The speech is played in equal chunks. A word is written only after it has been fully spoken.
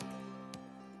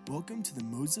Welcome to the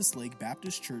Moses Lake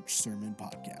Baptist Church Sermon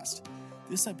Podcast.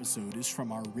 This episode is from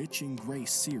our Rich in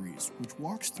Grace series, which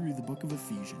walks through the book of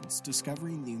Ephesians,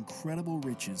 discovering the incredible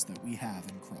riches that we have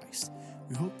in Christ.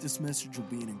 We hope this message will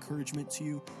be an encouragement to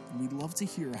you, and we'd love to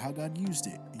hear how God used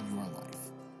it in your life.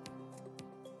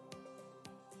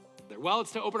 Well,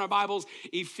 it's to open our Bibles,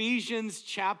 Ephesians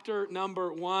chapter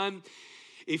number 1.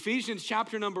 Ephesians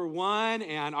chapter number 1,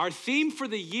 and our theme for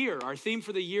the year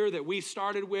that we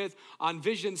started with on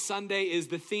Vision Sunday is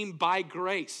the theme by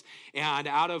grace. And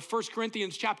out of 1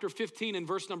 Corinthians chapter 15 and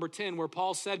verse number 10, where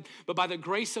Paul said, "But by the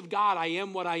grace of God I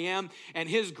am what I am, and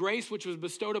his grace which was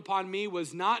bestowed upon me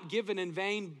was not given in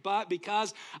vain, but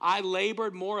because I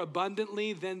labored more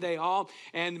abundantly than they all."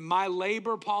 And my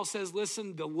labor, Paul says,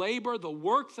 listen, the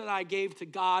work that I gave to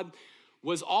God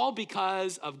was all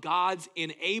because of God's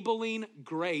enabling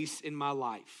grace in my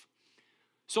life.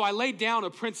 So I laid down a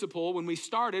principle when we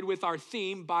started with our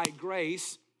theme, by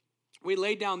grace. We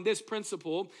laid down this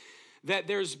principle that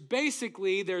there's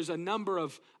a number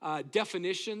of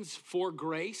definitions for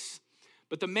grace,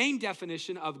 but the main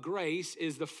definition of grace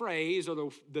is the phrase,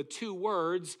 or the two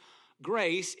words,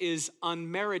 grace is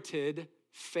unmerited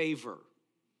favor.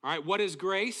 All right, what is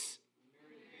grace?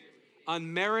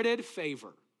 Unmerited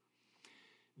favor.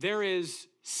 There is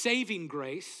saving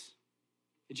grace.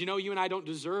 Did you know you and I don't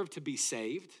deserve to be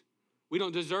saved? We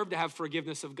don't deserve to have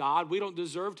forgiveness of God. We don't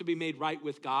deserve to be made right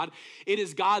with God. It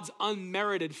is God's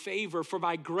unmerited favor. For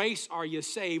by grace are you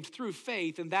saved through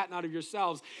faith, and that not of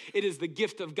yourselves. It is the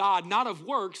gift of God, not of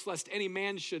works, lest any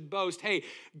man should boast. Hey,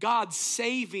 God's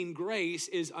saving grace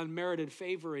is unmerited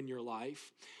favor in your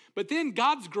life. But then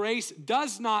God's grace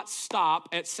does not stop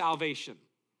at salvation.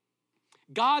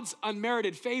 God's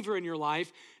unmerited favor in your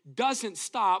life doesn't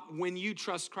stop when you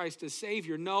trust Christ as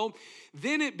Savior. No,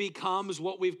 then it becomes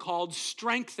what we've called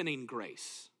strengthening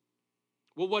grace.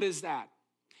 Well, what is that?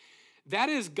 That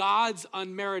is God's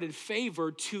unmerited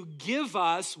favor to give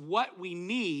us what we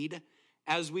need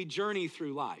as we journey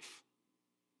through life.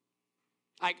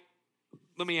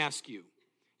 Let me ask you,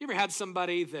 you ever had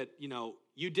somebody that,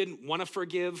 you didn't want to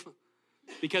forgive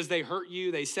because they hurt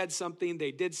you, they said something,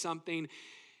 they did something,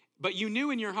 but you knew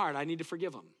in your heart, I need to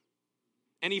forgive them.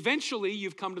 And eventually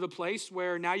you've come to the place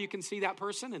where now you can see that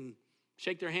person and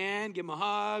shake their hand, give them a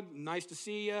hug, nice to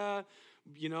see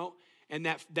you, and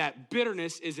that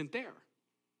bitterness isn't there.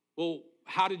 Well,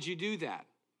 how did you do that?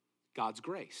 God's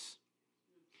grace.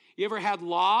 You ever had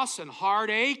loss and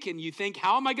heartache and you think,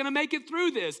 how am I going to make it through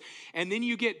this? And then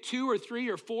you get 2 or 3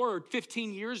 or 4 or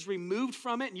 15 years removed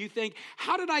from it and you think,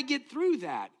 how did I get through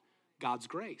that? God's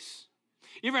grace.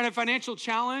 You ever had a financial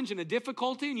challenge and a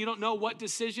difficulty and you don't know what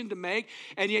decision to make,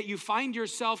 and yet you find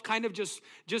yourself kind of just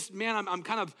man, I'm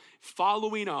kind of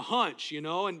following a hunch,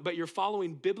 but you're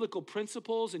following biblical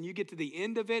principles, and you get to the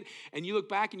end of it and you look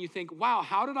back and you think, wow,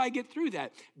 how did I get through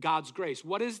that? God's grace.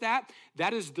 What is that?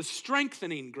 That is the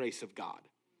strengthening grace of God.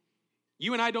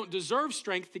 You and I don't deserve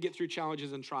strength to get through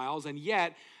challenges and trials, and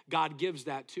yet God gives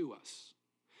that to us.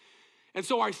 And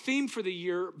so our theme for the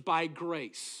year, by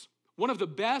grace. One of the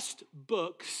best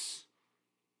books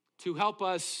to help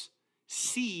us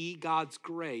see God's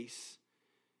grace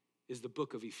is the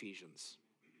book of Ephesians.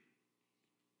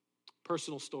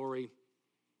 Personal story.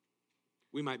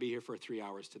 We might be here for 3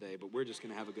 hours today, but we're just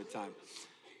going to have a good time.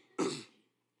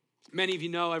 Many of you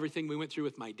know everything we went through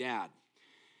with my dad.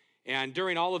 And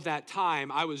during all of that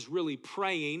time, I was really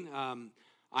praying.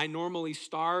 I normally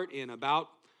start in about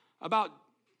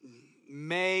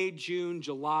May, June,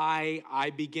 July,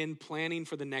 I begin planning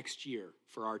for the next year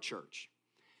for our church.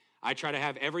 I try to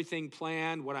have everything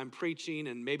planned, what I'm preaching,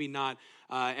 and maybe not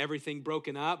everything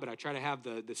broken up, but I try to have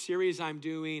the series I'm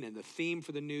doing and the theme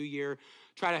for the new year,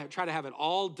 try to have it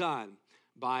all done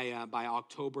by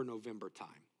October, November time.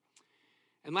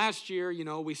 And last year,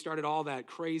 we started all that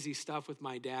crazy stuff with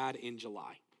my dad in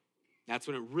July. That's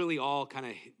when it really all kind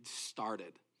of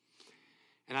started.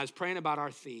 And I was praying about our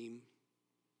theme.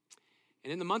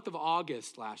 And in the month of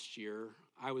August last year,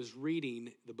 I was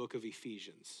reading the book of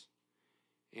Ephesians.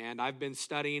 And I've been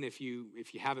studying, if you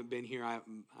haven't been here,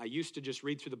 I used to just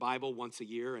read through the Bible once a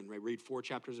year and read 4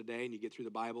 chapters a day, and you get through the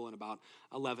Bible in about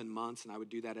 11 months, and I would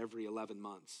do that every 11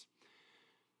 months.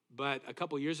 But a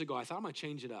couple years ago, I thought I'm going to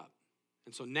change it up.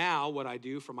 And so now what I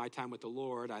do for my time with the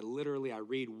Lord, I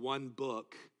read one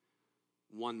book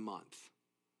 1 month.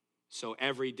 So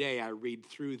every day I read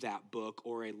through that book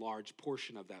or a large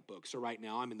portion of that book. So right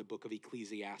now I'm in the book of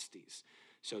Ecclesiastes.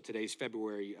 So today's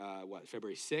February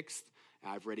 6th.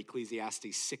 I've read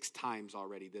Ecclesiastes 6 times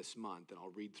already this month, and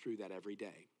I'll read through that every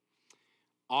day.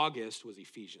 August was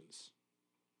Ephesians.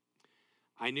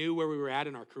 I knew where we were at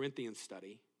in our Corinthians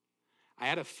study. I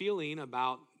had a feeling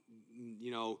about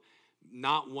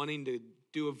not wanting to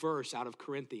do a verse out of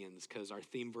Corinthians because our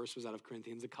theme verse was out of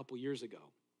Corinthians a couple years ago.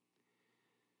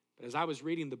 But as I was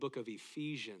reading the book of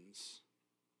Ephesians,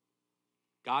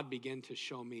 God began to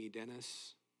show me,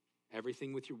 Dennis,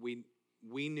 everything with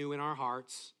we knew in our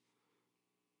hearts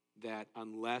that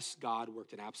unless God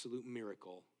worked an absolute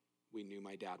miracle, we knew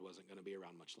my dad wasn't going to be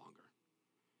around much longer.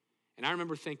 And I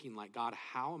remember thinking, like, God,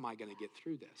 how am I going to get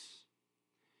through this?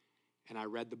 And I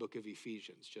read the book of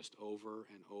Ephesians just over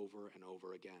and over and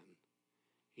over again.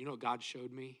 You know what God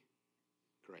showed me?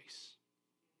 Grace.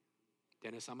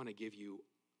 Dennis, I'm going to give you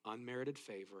unmerited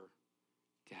favor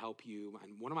to help you.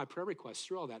 And one of my prayer requests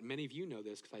through all that, many of you know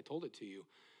this because I told it to you,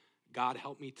 God,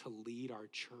 help me to lead our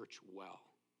church well,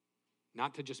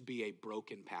 not to just be a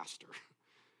broken pastor.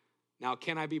 Now,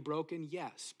 can I be broken?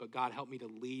 Yes, but God, help me to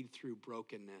lead through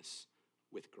brokenness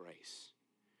with grace.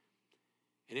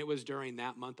 And it was during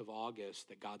that month of August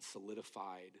that God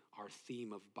solidified our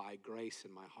theme of by grace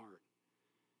in my heart.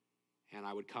 And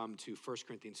I would come to 1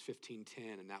 Corinthians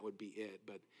 15:10, and that would be it.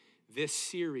 But this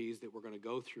series that we're going to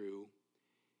go through,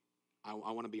 I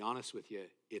want to be honest with you,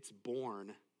 it's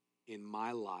born in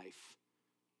my life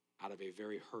out of a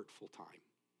very hurtful time.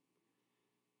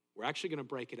 We're actually going to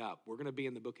break it up. We're going to be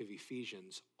in the book of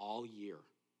Ephesians all year.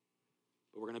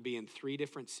 But we're going to be in 3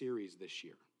 different series this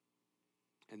year.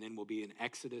 And then we'll be in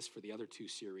Exodus for the other 2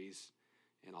 series,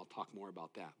 and I'll talk more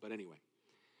about that. But anyway,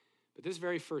 but this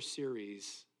very first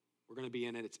series, we're going to be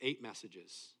in it. It's 8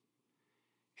 messages.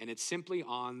 And it's simply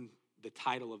on the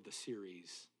title of the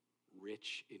series,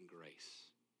 Rich in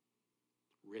Grace.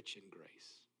 Rich in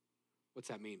grace. What's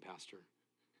that mean, Pastor?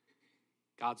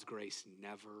 God's grace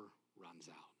never runs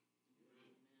out.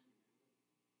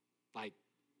 Like,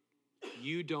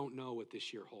 you don't know what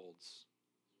this year holds,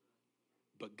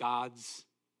 but God's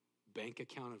bank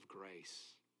account of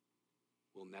grace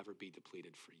will never be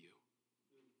depleted for you.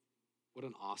 What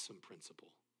an awesome principle.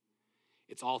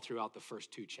 It's all throughout the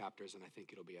first 2 chapters, and I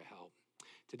think it'll be a help.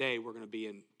 Today, we're going to be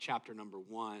in chapter number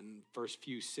 1, first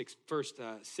 6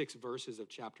 verses of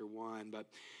chapter 1. But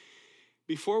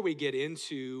before we get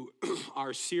into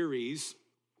our series,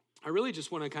 I really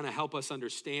just want to kind of help us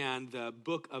understand the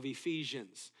book of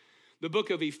Ephesians. The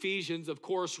book of Ephesians, of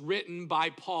course, written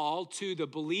by Paul to the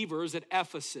believers at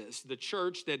Ephesus, the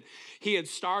church that he had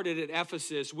started at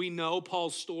Ephesus. We know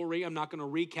Paul's story. I'm not going to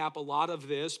recap a lot of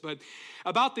this, but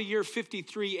about the year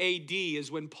 53 AD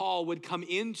is when Paul would come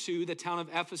into the town of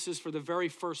Ephesus for the very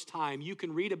first time. You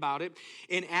can read about it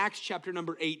in Acts chapter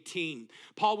number 18.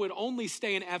 Paul would only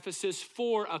stay in Ephesus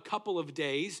for a couple of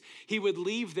days. He would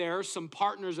leave there some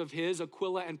partners of his,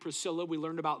 Aquila and Priscilla. We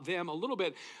learned about them a little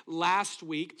bit last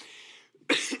week.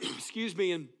 Excuse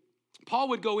me, and Paul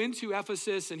would go into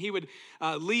Ephesus and he would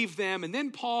leave them, and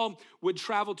then Paul would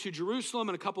travel to Jerusalem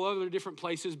and a couple other different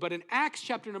places. But in Acts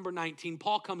chapter number 19,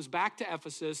 Paul comes back to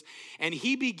Ephesus and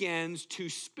he begins to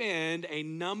spend a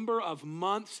number of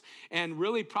months, and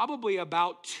really probably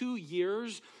about 2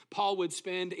 years, Paul would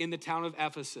spend in the town of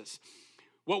Ephesus.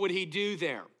 What would he do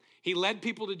there? He led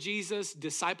people to Jesus,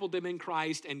 discipled them in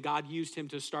Christ, and God used him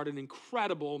to start an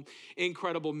incredible,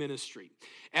 incredible ministry.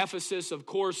 Ephesus, of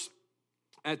course,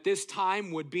 at this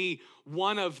time would be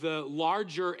one of the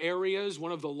larger areas,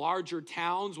 one of the larger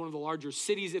towns, one of the larger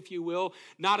cities, if you will.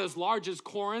 Not as large as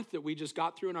Corinth that we just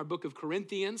got through in our book of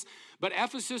Corinthians, but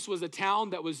Ephesus was a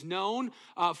town that was known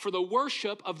for the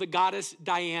worship of the goddess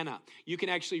Diana. You can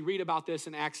actually read about this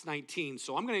in Acts 19.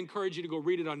 So I'm going to encourage you to go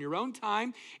read it on your own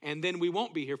time, and then we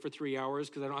won't be here for 3 hours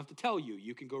because I don't have to tell you.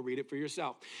 You can go read it for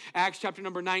yourself. Acts chapter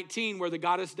number 19, where the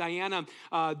goddess Diana,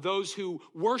 those who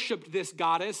worshiped this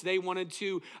goddess, they wanted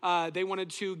to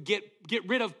get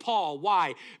rid of Paul.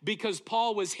 Why? Because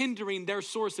Paul was hindering their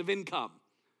source of income.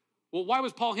 Well, why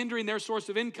was Paul hindering their source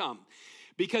of income?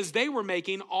 Because they were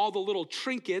making all the little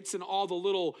trinkets and all the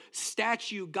little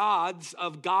statue gods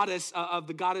of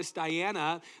the goddess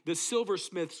Diana, the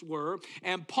silversmiths were.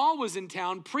 And Paul was in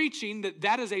town preaching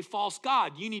that is a false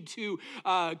god. You need to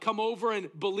come over and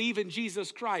believe in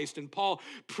Jesus Christ. And Paul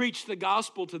preached the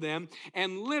gospel to them.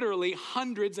 And literally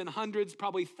hundreds and hundreds,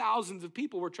 probably thousands of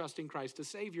people were trusting Christ as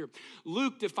Savior.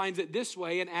 Luke defines it this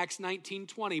way in Acts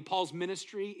 19:20. Paul's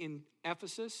ministry in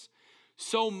Ephesus: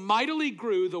 so mightily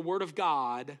grew the word of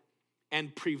God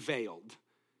and prevailed.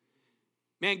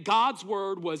 Man, God's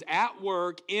word was at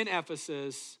work in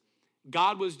Ephesus.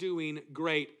 God was doing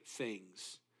great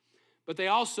things. But they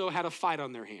also had a fight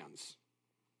on their hands.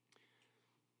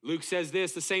 Luke says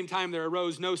this, the same time there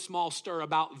arose no small stir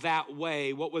about that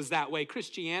way. What was that way?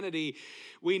 Christianity,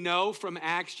 we know from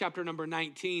Acts chapter number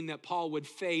 19 that Paul would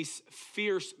face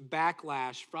fierce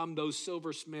backlash from those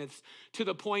silversmiths to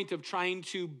the point of trying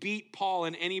to beat Paul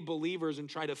and any believers and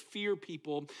try to fear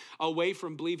people away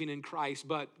from believing in Christ.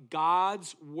 But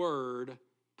God's word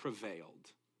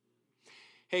prevailed.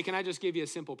 Hey, can I just give you a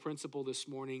simple principle this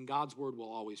morning? God's word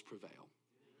will always prevail.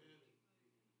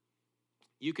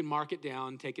 You can mark it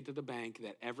down, take it to the bank,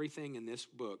 that everything in this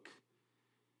book,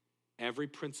 every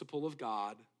principle of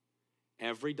God,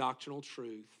 every doctrinal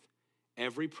truth,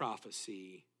 every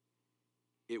prophecy,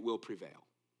 it will prevail.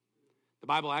 The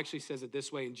Bible actually says it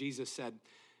this way, and Jesus said,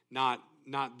 not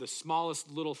the smallest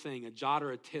little thing, a jot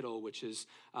or a tittle, which is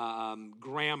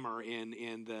grammar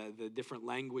in the different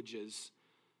languages.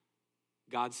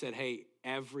 God said, hey,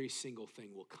 every single thing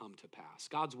will come to pass.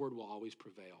 God's word will always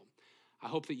prevail. I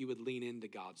hope that you would lean into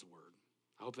God's word.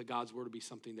 I hope that God's word would be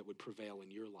something that would prevail in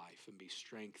your life and be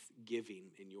strength-giving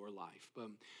in your life. But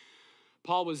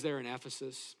Paul was there in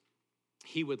Ephesus.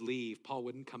 He would leave. Paul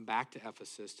wouldn't come back to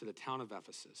Ephesus, to the town of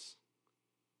Ephesus,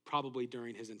 probably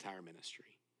during his entire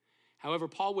ministry. However,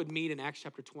 Paul would meet in Acts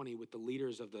chapter 20 with the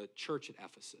leaders of the church at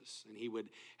Ephesus, and he would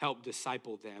help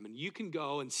disciple them. And you can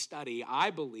go and study. I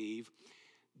believe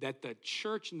that the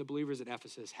church and the believers at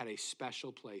Ephesus had a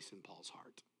special place in Paul's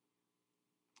heart.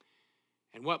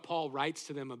 And what Paul writes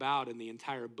to them about in the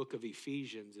entire book of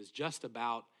Ephesians is just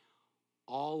about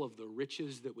all of the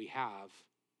riches that we have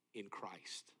in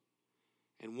Christ.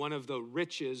 And one of the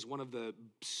riches, one of the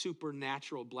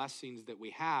supernatural blessings that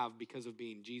we have because of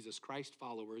being Jesus Christ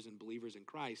followers and believers in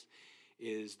Christ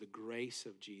is the grace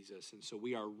of Jesus. And so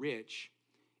we are rich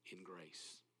in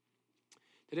grace.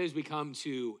 Today, as we come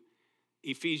to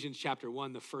Ephesians chapter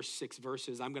 1, the first 6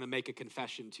 verses, I'm going to make a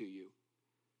confession to you.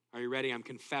 Are you ready? I'm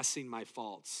confessing my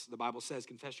faults. The Bible says,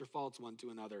 confess your faults one to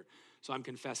another. So I'm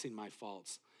confessing my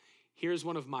faults. Here's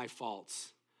one of my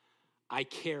faults. I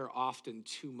care often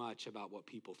too much about what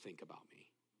people think about me.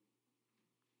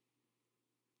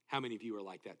 How many of you are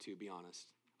like that too, be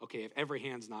honest? Okay, if every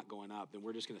hand's not going up, then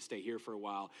we're just going to stay here for a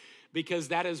while because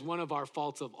that is one of our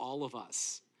faults of all of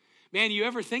us. Man, you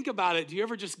ever think about it? Do you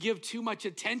ever just give too much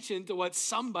attention to what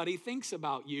somebody thinks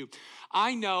about you?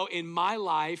 I know in my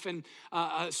life, and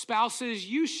spouses,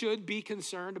 you should be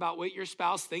concerned about what your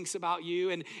spouse thinks about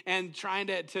you and trying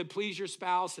to please your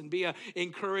spouse and be an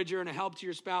encourager and a help to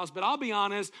your spouse. But I'll be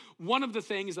honest, one of the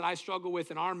things that I struggle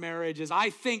with in our marriage is I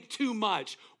think too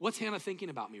much. What's Hannah thinking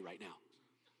about me right now?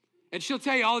 And she'll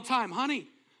tell you all the time, honey,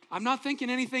 I'm not thinking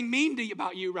anything mean to you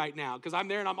about you right now because I'm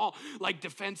there and I'm all like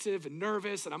defensive and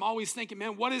nervous and I'm always thinking,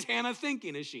 man, what is Hannah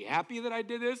thinking? Is she happy that I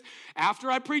did this? After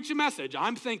I preach a message,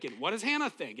 I'm thinking, what does Hannah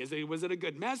think? Was it a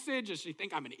good message? Does she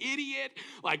think I'm an idiot?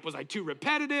 Like, was I too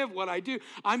repetitive? What I do?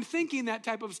 I'm thinking that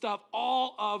type of stuff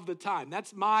all of the time.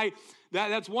 That's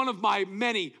one of my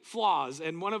many flaws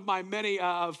and one of my many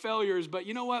failures. But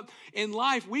you know what? In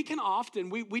life, we can often,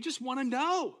 we just want to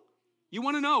know. You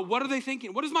want to know, what are they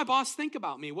thinking? What does my boss think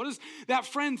about me? What does that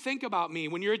friend think about me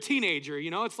when you're a teenager?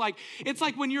 You know, it's like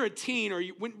when you're a teen or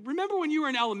remember when you were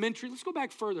in elementary? Let's go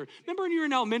back further. Remember when you were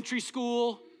in elementary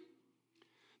school?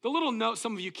 The little note,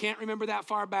 some of you can't remember that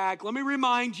far back. Let me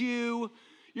remind you,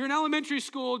 you're in elementary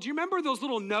school. Do you remember those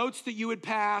little notes that you would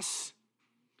pass?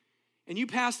 And you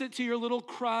passed it to your little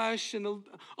crush. And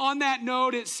on that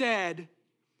note, it said,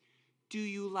 do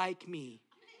you like me?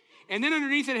 And then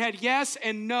underneath it had yes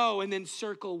and no, and then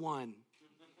circle one.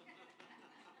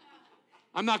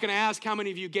 I'm not going to ask how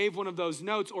many of you gave one of those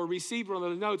notes or received one of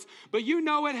those notes, but you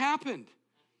know it happened.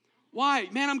 Why?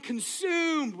 Man, I'm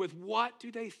consumed with what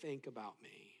do they think about me?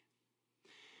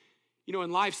 You know,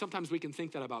 in life, sometimes we can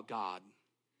think that about God.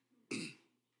 Do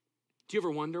you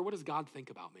ever wonder, what does God think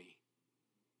about me?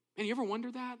 Man, you ever wonder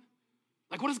that?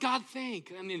 Like, what does God think?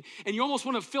 And you almost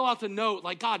want to fill out the note,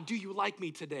 like, God, do you like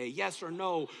me today? Yes or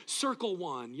no? Circle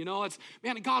one. You know,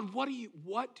 man, God, what do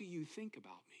you think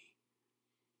about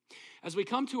me? As we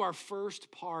come to our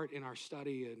first part in our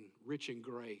study in Rich in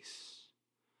Grace,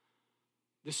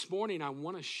 this morning I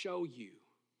want to show you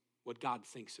what God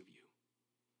thinks of you.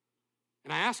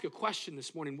 And I ask a question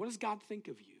this morning, what does God think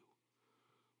of you?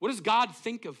 What does God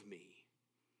think of me?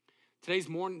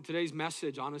 Today's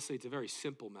message, honestly, it's a very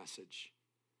simple message.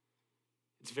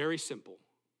 It's very simple.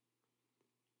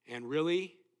 And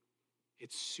really,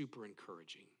 it's super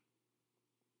encouraging.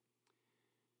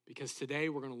 Because today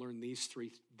we're going to learn these three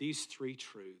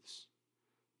truths.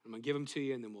 I'm going to give them to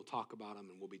you and then we'll talk about them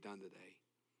and we'll be done today.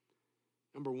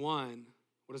 Number one,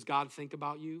 what does God think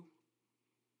about you?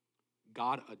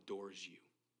 God adores you.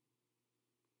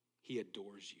 He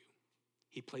adores you.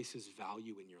 He places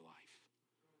value in your life.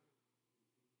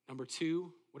 Number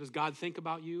two, what does God think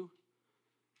about you?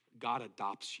 God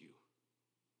adopts you.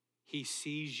 He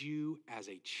sees you as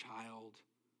a child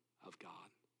of God.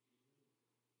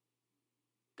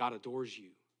 God adores you.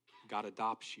 God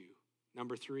adopts you.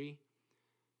 Number three,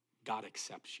 God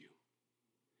accepts you.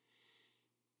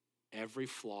 Every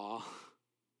flaw,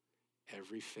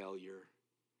 every failure,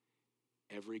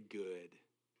 every good,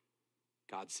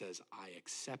 God says, I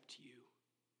accept you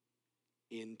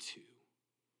into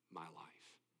my life.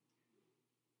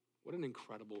 What an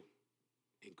incredible,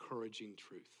 encouraging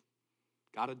truth.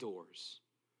 God adores,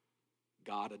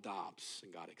 God adopts,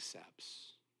 and God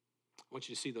accepts. I want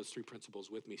you to see those three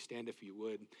principles with me. Stand if you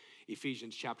would.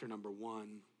 Ephesians chapter number 1.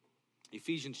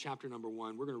 Ephesians chapter number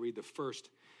 1. We're going to read the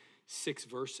first 6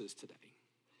 verses today.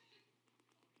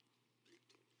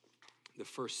 The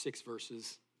first 6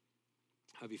 verses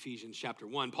of Ephesians chapter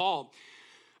 1. Paul,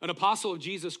 an apostle of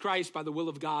Jesus Christ by the will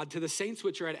of God, to the saints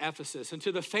which are at Ephesus, and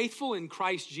to the faithful in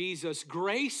Christ Jesus,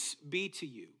 grace be to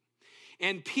you,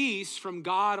 and peace from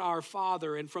God our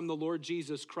Father and from the Lord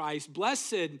Jesus Christ.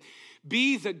 Blessed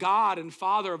be the God and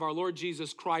Father of our Lord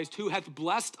Jesus Christ, who hath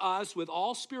blessed us with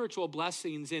all spiritual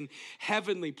blessings in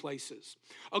heavenly places,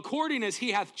 according as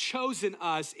he hath chosen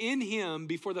us in him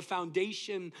before the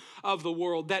foundation of the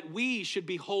world, that we should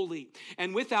be holy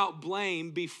and without blame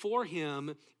before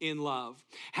him in love,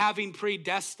 having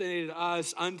predestinated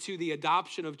us unto the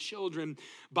adoption of children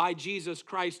by Jesus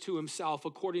Christ to himself,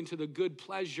 according to the good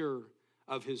pleasure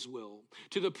of his will,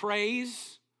 to the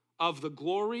praise of the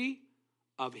glory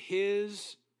of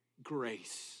his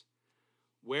grace,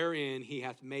 wherein he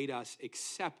hath made us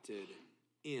accepted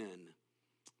in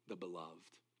the beloved.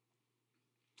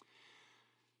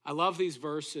 I love these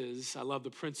verses. I love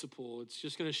the principle. It's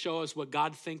just going to show us what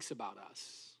God thinks about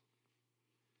us.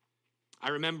 I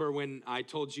remember when I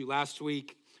told you last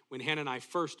week when Hannah and I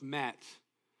first met,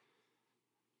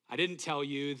 I didn't tell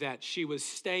you that she was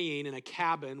staying in a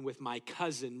cabin with my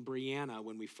cousin, Brianna,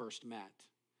 when we first met.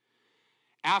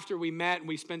 After we met and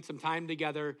we spent some time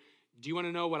together, do you want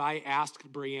to know what I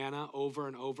asked Brianna over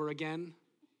and over again?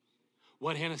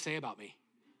 What did Hannah say about me?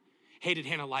 Hey, did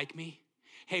Hannah like me?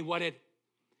 Hey,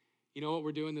 you know what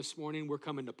we're doing this morning? We're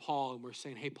coming to Paul and we're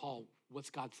saying, hey, Paul,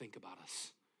 what's God think about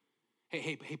us?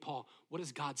 Hey, Paul, what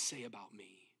does God say about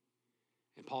me?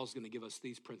 And Paul's going to give us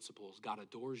these principles. God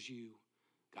adores you,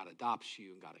 God adopts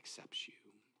you, and God accepts you.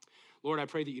 Lord, I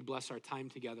pray that you'd bless our time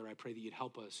together. I pray that you'd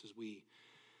help us as we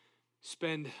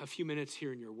spend a few minutes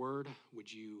here in your word.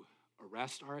 Would you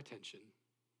arrest our attention?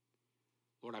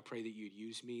 Lord, I pray that you'd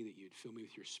use me, that you'd fill me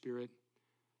with your spirit.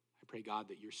 I pray, God,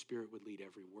 that your spirit would lead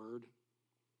every word,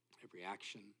 every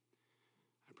action.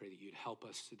 I pray that you'd help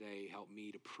us today, help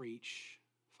me to preach,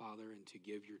 Father, and to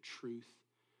give your truth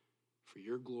for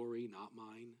your glory, not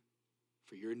mine,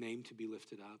 for your name to be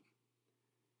lifted up.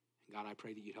 And God, I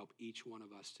pray that you'd help each one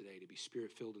of us today to be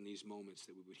spirit-filled in these moments,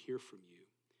 that we would hear from you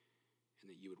and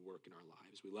that you would work in our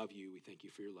lives. We love you. We thank you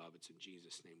for your love. It's in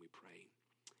Jesus' name we pray.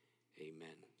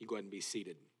 Amen. You go ahead and be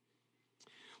seated.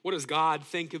 What does God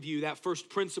think of you? That first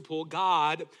principle,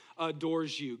 God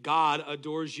adores you. God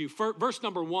adores you. Verse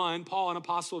number 1, Paul, an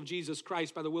apostle of Jesus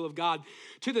Christ by the will of God,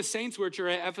 to the saints which are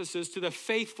at Ephesus, to the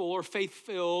faithful or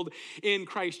faith-filled in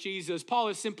Christ Jesus. Paul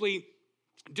is simply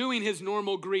doing his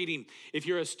normal greeting. If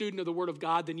you're a student of the Word of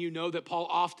God, then you know that Paul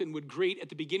often would greet at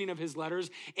the beginning of his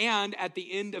letters and at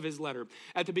the end of his letter.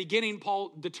 At the beginning,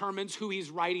 Paul determines who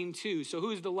he's writing to. So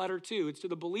who's the letter to? It's to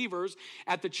the believers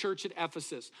at the church at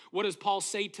Ephesus. What does Paul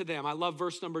say to them? I love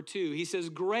verse number 2. He says,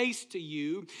 grace to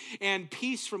you and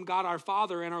peace from God our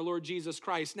Father and our Lord Jesus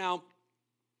Christ. Now,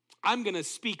 I'm going to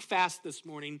speak fast this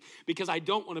morning because I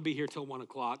don't want to be here till 1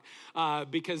 o'clock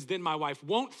because then my wife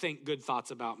won't think good thoughts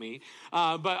about me.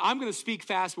 But I'm going to speak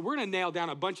fast, but we're going to nail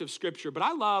down a bunch of scripture. But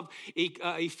I love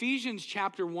Ephesians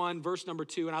chapter 1, verse number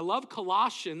 2. And I love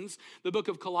Colossians, the book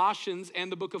of Colossians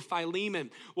and the book of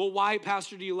Philemon. Well, why,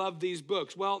 Pastor, do you love these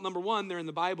books? Well, number 1, they're in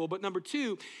the Bible. But number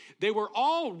 2, they were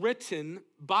all written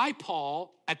by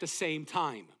Paul at the same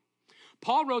time.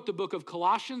 Paul wrote the book of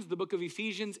Colossians, the book of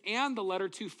Ephesians, and the letter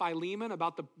to Philemon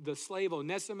about the slave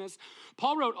Onesimus.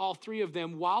 Paul wrote all 3 of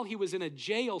them while he was in a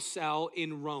jail cell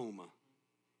in Rome.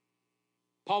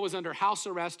 Paul was under house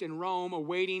arrest in Rome,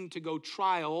 awaiting to go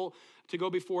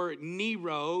before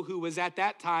Nero, who was at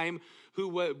that time, who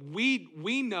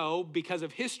we know because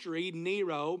of history,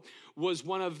 Nero was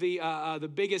one of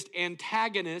the biggest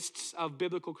antagonists of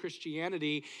biblical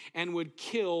Christianity and would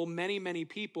kill many, many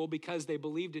people because they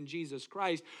believed in Jesus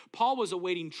Christ. Paul was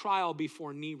awaiting trial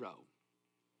before Nero.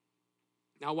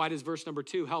 Now, why does verse number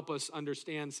 2 help us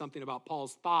understand something about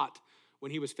Paul's thought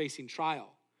when he was facing trial?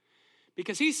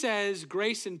 Because he says,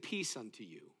 grace and peace unto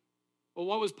you. Well,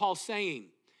 what was Paul saying?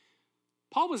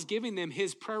 Paul was giving them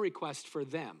his prayer request for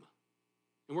them.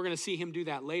 And we're going to see him do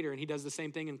that later, and he does the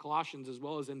same thing in Colossians as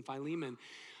well as in Philemon.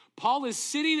 Paul is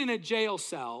sitting in a jail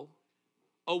cell,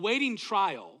 awaiting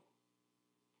trial,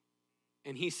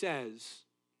 and he says,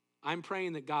 I'm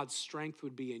praying that God's strength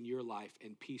would be in your life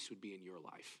and peace would be in your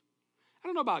life. I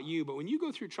don't know about you, but when you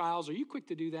go through trials, are you quick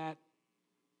to do that?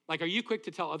 Like, are you quick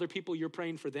to tell other people you're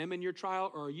praying for them in your trial?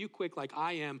 Or are you quick, like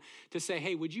I am, to say,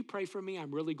 hey, would you pray for me?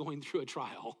 I'm really going through a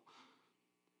trial.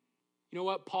 You know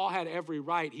what? Paul had every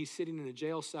right. He's sitting in a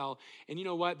jail cell. And you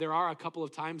know what? There are a couple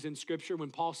of times in Scripture when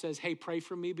Paul says, hey, pray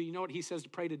for me. But you know what he says to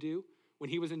pray to do when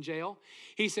he was in jail?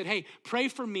 He said, hey, pray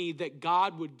for me that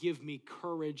God would give me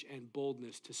courage and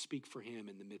boldness to speak for him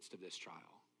in the midst of this trial.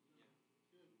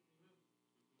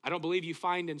 I don't believe you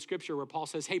find in Scripture where Paul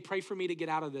says, hey, pray for me to get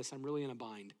out of this. I'm really in a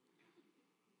bind.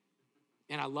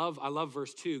 And I love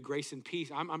verse 2, grace and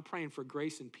peace. I'm praying for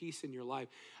grace and peace in your life.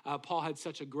 Paul had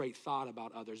such a great thought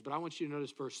about others. But I want you to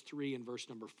notice verse 3 and verse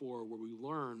number 4, where we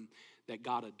learn that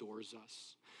God adores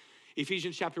us.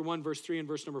 Ephesians chapter 1, verse 3 and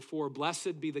verse number 4,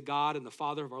 blessed be the God and the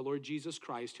Father of our Lord Jesus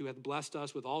Christ, who hath blessed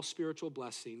us with all spiritual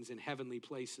blessings in heavenly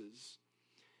places,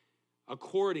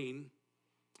 according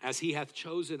as he hath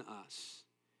chosen us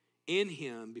in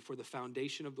him before the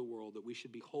foundation of the world, that we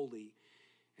should be holy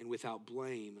and without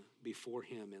blame before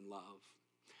him in love.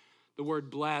 The word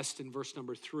blessed in verse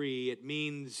number 3, it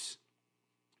means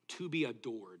to be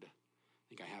adored. I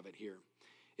think I have it here.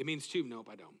 It means to, nope,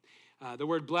 I don't. The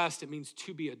word blessed, it means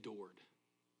to be adored.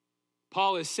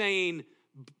 Paul is saying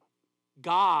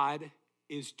God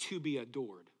is to be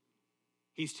adored.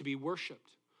 He's to be worshiped.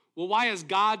 Well, why is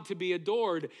God to be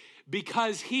adored?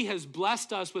 Because he has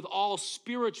blessed us with all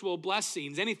spiritual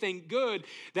blessings. Anything good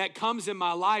that comes in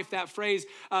my life, that phrase,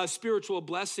 spiritual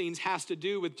blessings, has to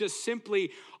do with just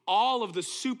simply all of the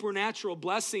supernatural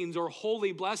blessings or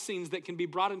holy blessings that can be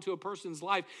brought into a person's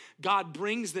life. God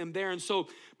brings them there. And so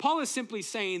Paul is simply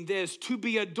saying this: to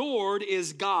be adored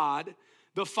is God,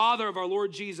 the Father of our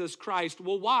Lord Jesus Christ.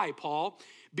 Well, why, Paul?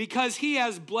 Because he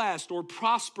has blessed or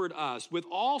prospered us with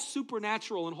all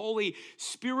supernatural and holy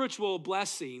spiritual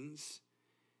blessings.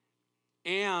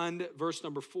 And verse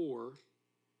number 4,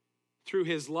 through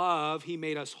his love, he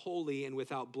made us holy and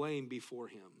without blame before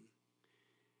him.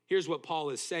 Here's what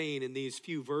Paul is saying in these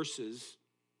few verses.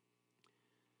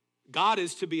 God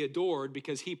is to be adored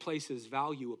because he places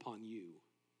value upon you.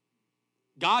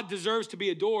 God deserves to be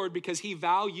adored because he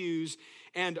values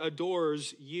and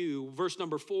adores you. Verse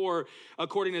number 4,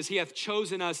 according as he hath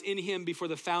chosen us in him before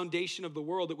the foundation of the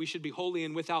world, that we should be holy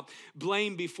and without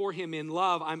blame before him in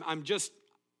love.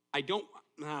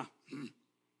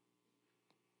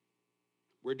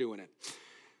 We're doing it.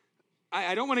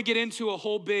 I don't want to get into a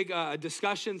whole big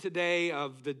discussion today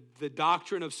of the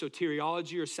doctrine of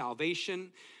soteriology or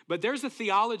salvation, but there's a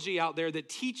theology out there that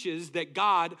teaches that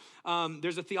God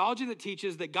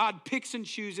picks and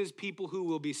chooses people who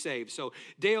will be saved. So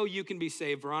Dale, you can be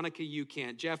saved. Veronica, you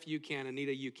can't. Jeff, you can.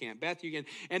 Anita, you can't. Beth, you can.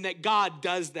 And that God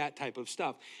does that type of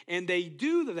stuff. And they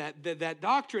do that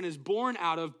doctrine is born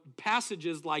out of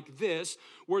passages like this,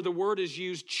 where the word is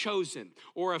used chosen,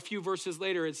 or a few verses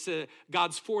later, it's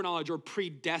God's foreknowledge or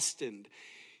predestined.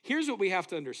 Here's what we have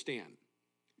to understand.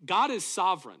 God is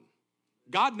sovereign.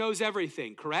 God knows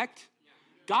everything, correct?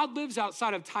 God lives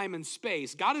outside of time and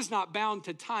space. God is not bound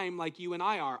to time like you and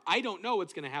I are. I don't know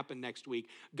what's going to happen next week.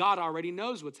 God already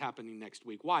knows what's happening next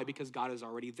week. Why? Because God is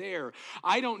already there.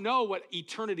 I don't know what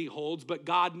eternity holds, but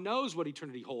God knows what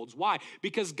eternity holds. Why?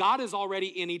 Because God is already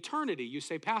in eternity. You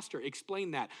say, Pastor,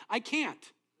 explain that. I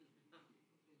can't.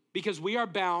 Because we are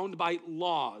bound by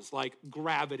laws like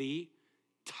gravity,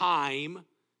 time,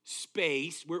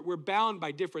 space. We're bound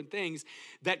by different things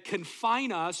that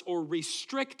confine us or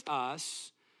restrict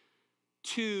us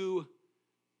to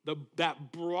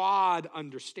that broad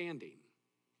understanding.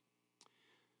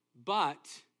 But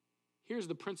here's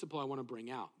the principle I want to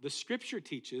bring out. The scripture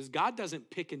teaches God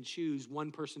doesn't pick and choose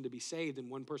one person to be saved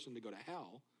and one person to go to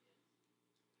hell.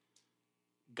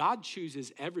 God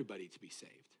chooses everybody to be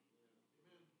saved.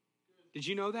 Did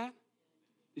you know that?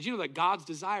 Did you know that God's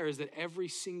desire is that every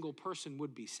single person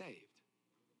would be saved?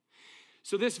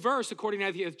 So this verse, according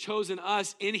as he hath chosen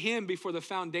us in him before the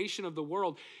foundation of the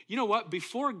world, you know what?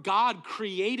 Before God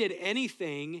created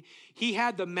anything, he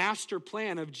had the master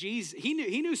plan of Jesus. He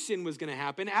knew sin was going to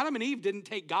happen. Adam and Eve didn't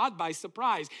take God by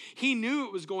surprise. He knew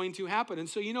it was going to happen. And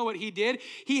so you know what he did?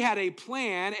 He had a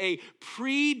plan, a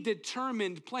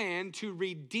predetermined plan to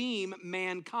redeem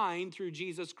mankind through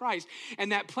Jesus Christ.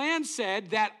 And that plan said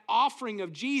that offering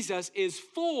of Jesus is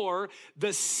for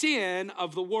the sin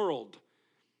of the world.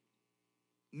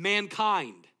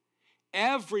 Mankind.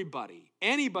 Everybody,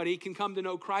 anybody can come to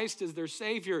know Christ as their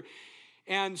Savior.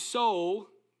 And so,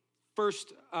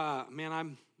 first,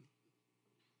 my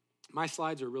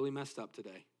slides are really messed up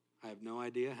today. I have no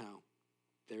idea how.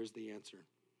 There's the answer.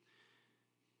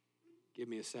 Give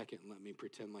me a second and let me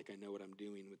pretend like I know what I'm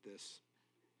doing with this.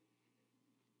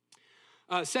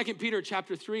 2 Peter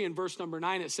chapter 3 and verse number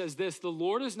 9, it says this: the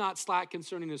Lord is not slack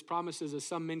concerning his promises, as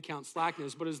some men count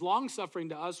slackness, but is long-suffering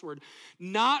to usward,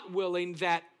 not willing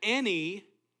that any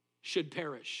should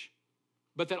perish,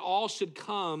 but that all should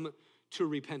come to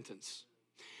repentance.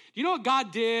 You know what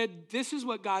God did? This is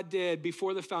what God did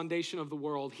before the foundation of the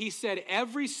world. He said,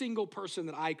 every single person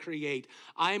that I create,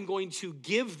 I am going to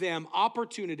give them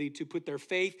opportunity to put their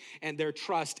faith and their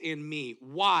trust in me.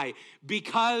 Why?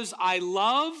 Because I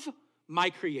love my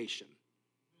creation.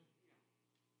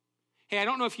 Hey, I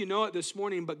don't know if you know it this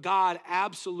morning, but God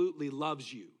absolutely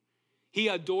loves you. He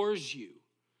adores you.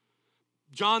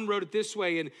 John wrote it this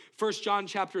way in 1 John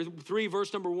chapter 3,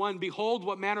 verse number 1, behold,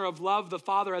 what manner of love the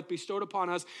Father hath bestowed upon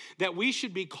us, that we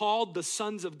should be called the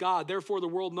sons of God. Therefore the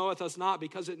world knoweth us not,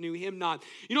 because it knew him not.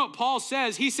 You know what Paul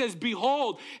says? He says,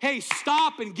 behold, hey,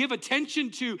 stop and give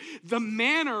attention to the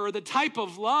manner or the type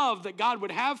of love that God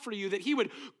would have for you, that he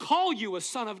would call you a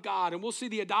son of God. And we'll see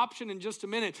the adoption in just a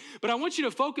minute. But I want you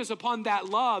to focus upon that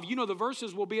love. You know the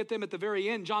verses, we'll be at them at the very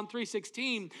end. John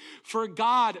 3:16, for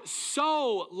God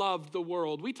so loved the world.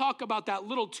 We talk about that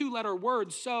little two-letter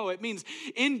word, so. It means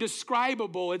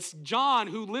indescribable. It's John,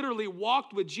 who literally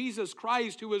walked with Jesus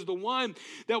Christ, who was the one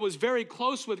that was very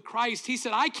close with Christ. He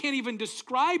said, I can't even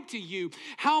describe to you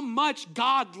how much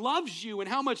God loves you and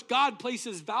how much God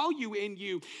places value in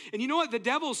you. And you know what the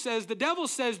devil says? The devil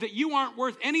says that you aren't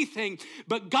worth anything,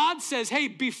 but God says, hey,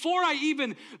 before I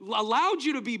even allowed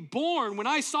you to be born, when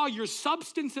I saw your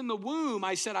substance in the womb,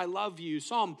 I said, I love you.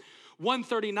 Psalm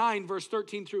 139, verse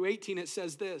 13 through 18, it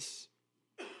says this.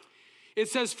 It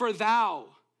says, for thou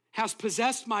hast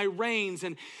possessed my reins,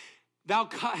 and thou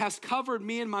hast covered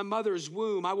me in my mother's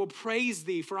womb. I will praise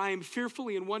thee, for I am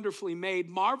fearfully and wonderfully made.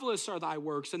 Marvelous are thy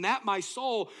works, and that my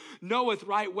soul knoweth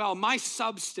right well. My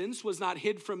substance was not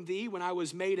hid from thee when I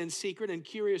was made in secret and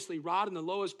curiously wrought in the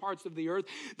lowest parts of the earth.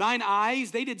 Thine eyes,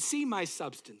 they did see my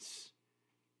substance,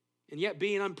 and yet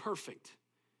being unperfect.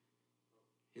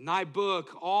 In thy book,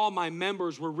 all my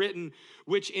members were written,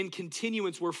 which in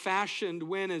continuance were fashioned,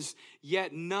 when as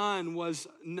yet none was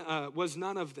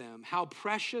none of them. How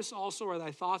precious also are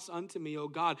thy thoughts unto me, O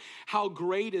God. How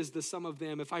great is the sum of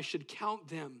them. If I should count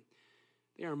them,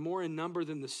 they are more in number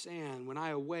than the sand. When I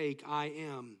awake, I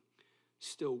am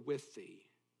still with thee.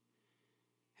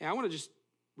 Hey, I want to just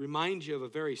remind you of a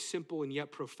very simple and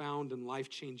yet profound and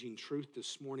life-changing truth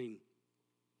this morning.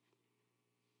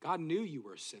 God knew you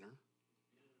were a sinner.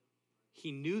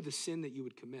 He knew the sin that you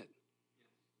would commit.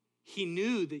 He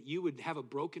knew that you would have a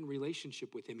broken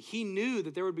relationship with him. He knew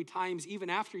that there would be times, even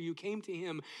after you came to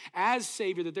him as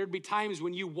Savior, that there'd be times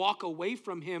when you walk away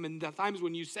from him, and the times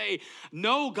when you say,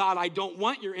 no, God, I don't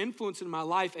want your influence in my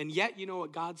life. And yet, you know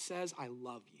what God says? I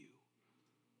love you.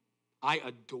 I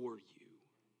adore you.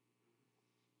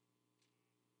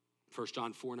 1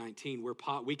 John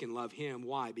 4:19, we can love him.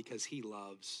 Why? Because he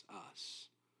loves us.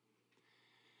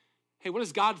 Hey, what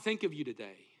does God think of you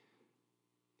today?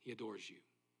 He adores you.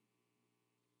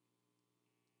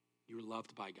 You're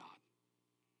loved by God.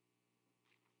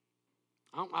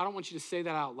 I don't want you to say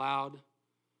that out loud,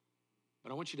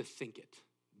 but I want you to think it.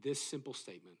 This simple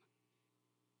statement: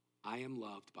 I am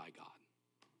loved by God.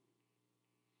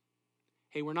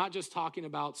 Hey, we're not just talking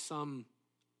about some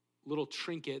little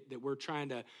trinket that we're trying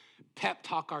to pep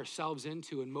talk ourselves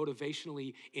into and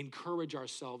motivationally encourage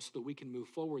ourselves so that we can move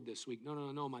forward this week.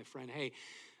 No, my friend. Hey,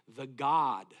 the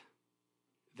God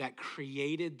that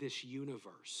created this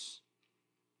universe.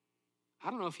 I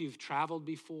don't know if you've traveled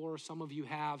before. Some of you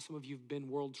have. Some of you have been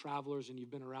world travelers and you've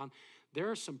been around.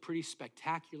 There are some pretty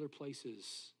spectacular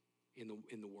places in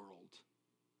the world.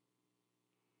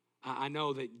 I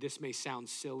know that this may sound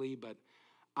silly, but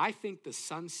I think the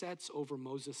sunsets over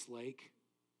Moses Lake,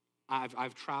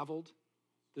 I've traveled.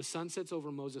 The sunsets over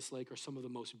Moses Lake are some of the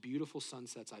most beautiful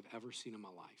sunsets I've ever seen in my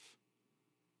life.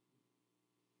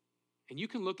 And you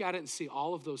can look at it and see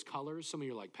all of those colors. Some of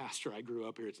you are like, Pastor, I grew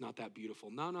up here. It's not that beautiful.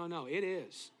 No, it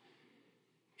is.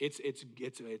 It's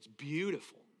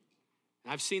beautiful.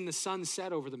 And I've seen the sun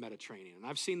set over the Mediterranean, and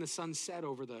I've seen the sun set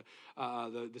over the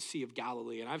Sea of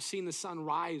Galilee, and I've seen the sun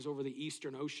rise over the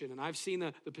Eastern Ocean, and I've seen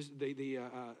the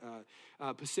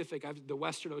Pacific, the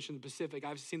Western Ocean, the Pacific.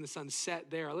 I've seen the sun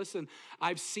set there. Listen,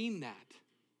 I've seen that.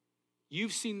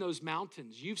 You've seen those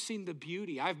mountains. You've seen the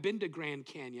beauty. I've been to Grand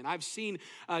Canyon. I've seen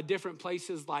different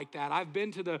places like that. I've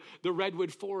been to the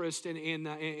Redwood Forest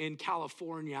in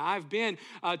California. I've been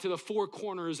to the Four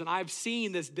Corners, and I've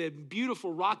seen the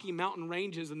beautiful Rocky Mountain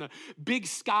ranges and the Big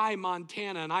Sky,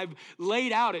 Montana. And I've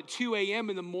laid out at 2 a.m.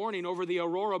 in the morning over the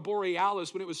Aurora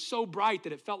Borealis when it was so bright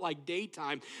that it felt like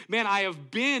daytime. Man, I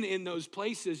have been in those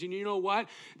places. And you know what?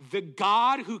 The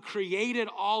God who created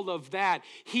all of that,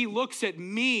 he looks at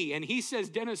me and he says,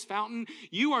 Dennis Fountain,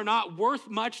 you are not worth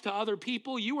much to other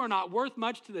people. You are not worth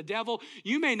much to the devil.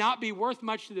 You may not be worth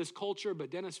much to this culture, but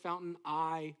Dennis Fountain,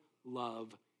 I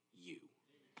love you.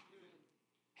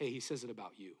 Hey, he says it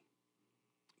about you.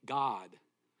 God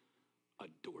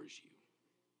adores you.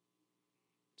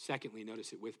 Secondly,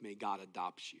 notice it with me, God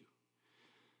adopts you.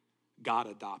 God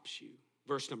adopts you.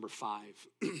 Verse number 5,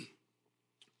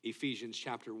 Ephesians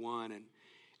chapter 1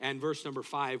 and verse number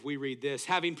 5, we read this: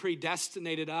 having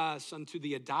predestinated us unto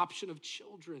the adoption of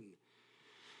children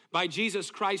by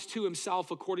Jesus Christ to himself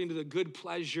according to the good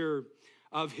pleasure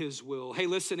of his will. Hey,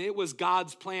 listen, it was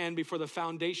God's plan before the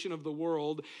foundation of the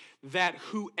world that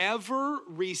whoever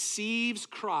receives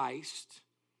Christ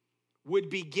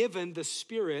would be given the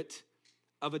spirit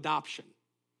of adoption.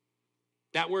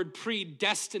 That word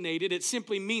predestinated, it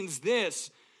simply means this: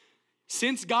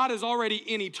 since God is already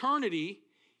in eternity,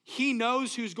 he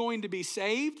knows who's going to be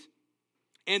saved.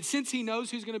 And since he knows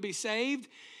who's going to be saved,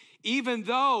 even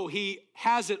though he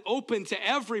has it open to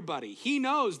everybody, he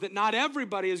knows that not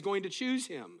everybody is going to choose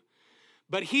him.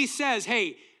 But he says,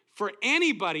 hey, for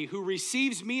anybody who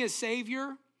receives me as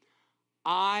Savior,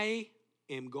 I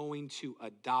am going to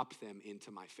adopt them into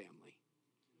my family.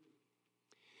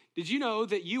 Did you know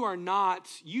that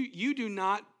you do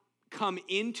not come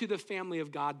into the family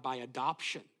of God by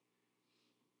adoption?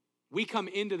 We come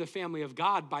into the family of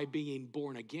God by being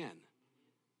born again.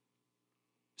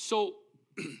 So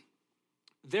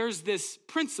there's this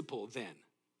principle then.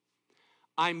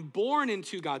 I'm born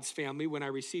into God's family when I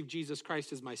receive Jesus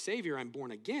Christ as my Savior. I'm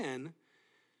born again.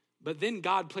 But then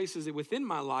God places it within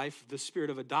my life, the spirit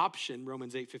of adoption,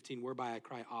 Romans 8:15, whereby I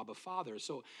cry, Abba, Father.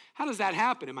 So how does that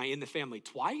happen? Am I in the family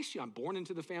twice? I'm born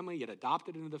into the family, yet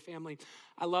adopted into the family.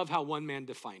 I love how one man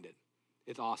defined it.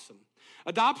 It's awesome.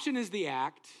 Adoption is the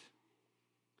act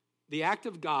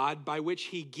of God by which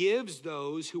he gives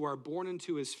those who are born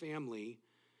into his family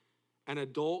an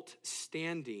adult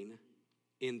standing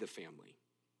in the family.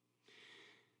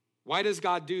 Why does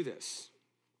God do this?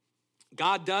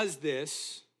 God does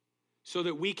this so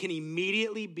that we can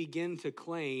immediately begin to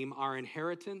claim our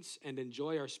inheritance and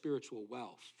enjoy our spiritual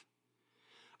wealth.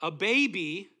 A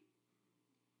baby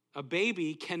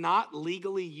cannot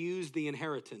legally use the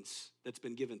inheritance that's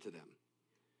been given to them,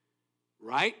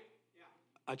 right?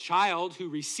 A child who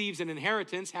receives an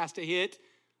inheritance has to hit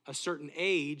a certain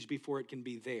age before it can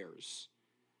be theirs.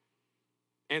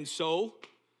 And so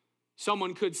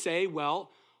someone could say,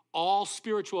 well, all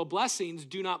spiritual blessings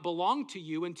do not belong to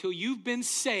you until you've been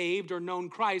saved or known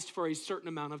Christ for a certain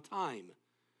amount of time.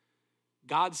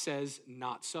 God says,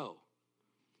 not so.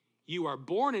 You are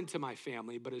born into my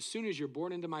family, but as soon as you're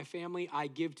born into my family, I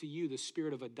give to you the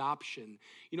spirit of adoption.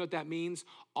 You know what that means?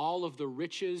 All of the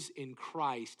riches in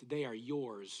Christ, they are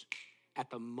yours at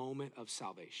the moment of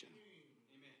salvation.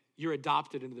 Amen. You're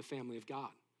adopted into the family of God.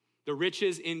 The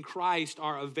riches in Christ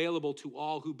are available to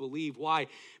all who believe. Why?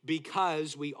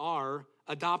 Because we are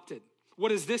adopted. What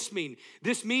does this mean?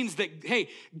 This means that, hey,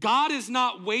 God is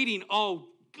not waiting,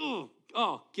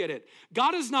 get it.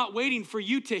 God is not waiting for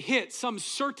you to hit some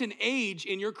certain age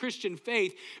in your Christian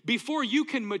faith before you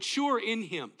can mature in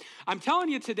him. I'm telling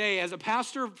you today, as a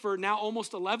pastor for now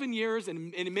almost 11 years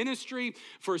and in ministry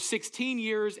for 16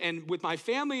 years and with my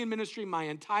family in ministry my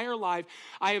entire life,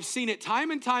 I have seen it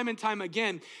time and time and time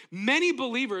again. Many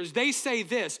believers, they say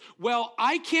this: well,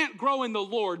 I can't grow in the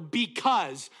Lord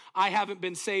because I haven't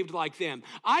been saved like them.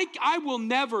 I will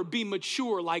never be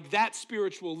mature like that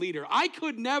spiritual leader. I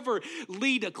could never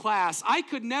lead a class. I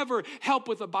could never help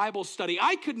with a Bible study.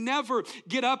 I could never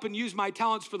get up and use my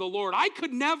talents for the Lord. I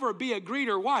could never be a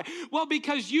greeter. Why? Well,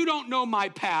 because you don't know my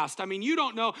past. I mean, you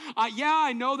don't know.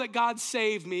 I know that God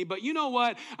saved me, but you know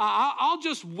what? I'll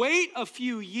just wait a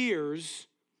few years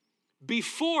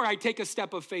before I take a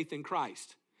step of faith in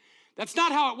Christ. That's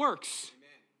not how it works.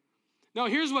 No,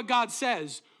 here's what God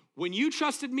says. When you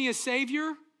trusted me as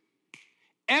Savior,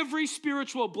 every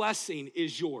spiritual blessing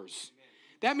is yours.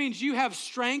 That means you have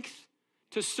strength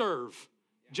to serve,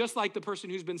 just like the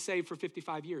person who's been saved for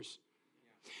 55 years.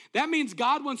 That means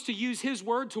God wants to use his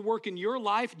word to work in your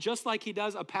life just like he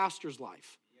does a pastor's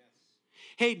life.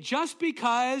 Hey, just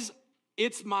because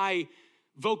it's my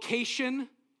vocation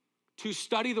to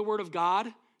study the word of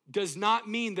God does not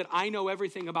mean that I know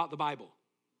everything about the Bible.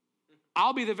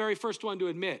 I'll be the very first one to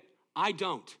admit, I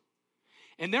don't.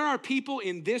 And there are people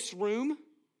in this room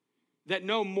that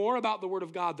know more about the Word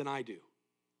of God than I do.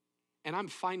 And I'm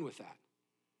fine with that.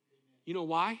 You know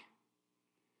why?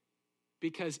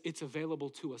 Because it's available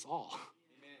to us all.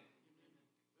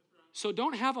 So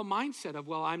don't have a mindset of,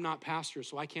 well, I'm not pastor,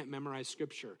 so I can't memorize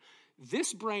scripture.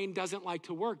 This brain doesn't like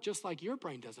to work just like your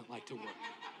brain doesn't like to work.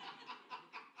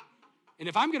 And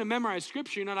if I'm going to memorize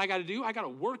scripture, you know what I got to do? I got to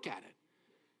work at it.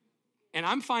 And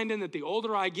I'm finding that the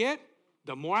older I get,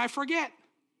 the more I forget.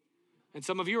 And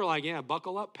some of you are like, yeah,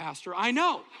 buckle up, pastor. I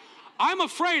know. I'm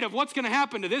afraid of what's going to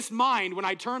happen to this mind when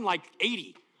I turn like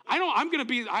 80. I don't know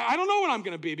what I'm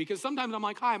going to be, because sometimes I'm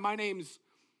like, hi, my name's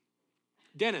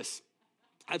Dennis.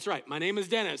 That's right. My name is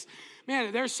Dennis.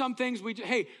 Man, there's some things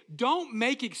hey, don't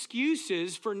make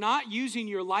excuses for not using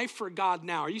your life for God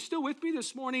now. Are you still with me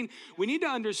this morning? We need to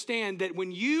understand that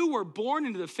when you were born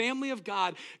into the family of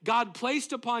God, God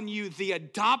placed upon you the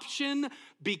adoption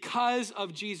because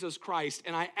of Jesus Christ.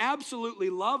 And I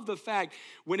absolutely love the fact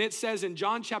when it says in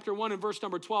John chapter 1 and verse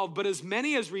number 12, but as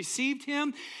many as received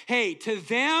him, hey, to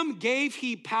them gave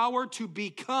he power to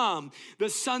become the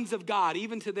sons of God,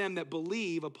 even to them that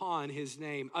believe upon his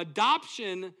name.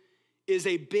 Adoption is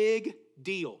a big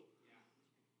deal.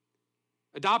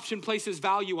 Adoption places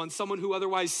value on someone who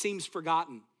otherwise seems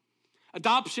forgotten.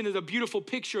 Adoption is a beautiful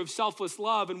picture of selfless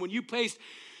love. And when you placed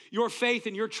your faith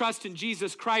and your trust in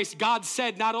Jesus Christ, God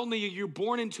said, not only are you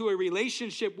born into a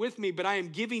relationship with me, but I am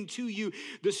giving to you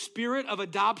the spirit of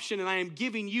adoption, and I am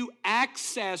giving you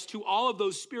access to all of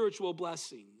those spiritual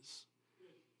blessings.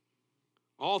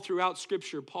 All throughout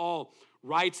Scripture, Paul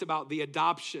writes about the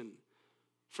adoption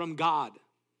from God.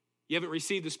 You haven't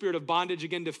received the spirit of bondage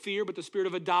again to fear, but the spirit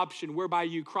of adoption, whereby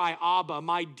you cry, Abba,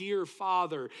 my dear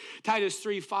Father. Titus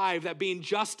 3:5, that being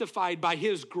justified by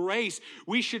his grace,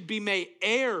 we should be made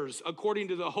heirs according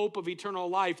to the hope of eternal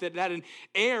life. That an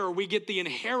heir, we get the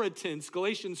inheritance.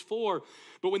 Galatians 4,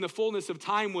 but when the fullness of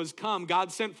time was come,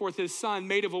 God sent forth his son,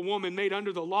 made of a woman, made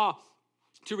under the law,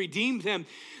 to redeem them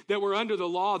that were under the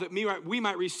law, that we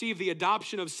might receive the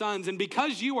adoption of sons. And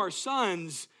because you are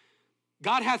sons,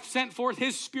 God hath sent forth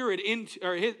his spirit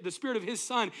the spirit of his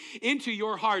son into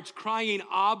your hearts, crying,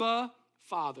 Abba,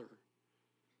 Father.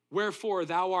 Wherefore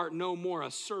thou art no more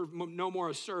a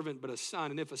servant, but a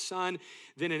son. And if a son,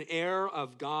 then an heir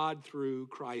of God through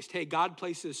Christ. Hey, God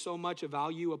places so much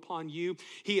value upon you.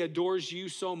 He adores you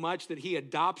so much that he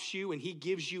adopts you and he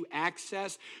gives you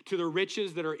access to the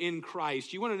riches that are in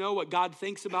Christ. You want to know what God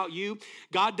thinks about you?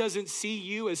 God doesn't see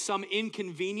you as some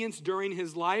inconvenience during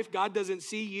his life. God doesn't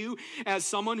see you as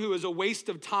someone who is a waste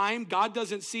of time. God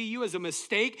doesn't see you as a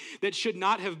mistake that should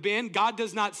not have been. God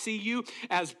does not see you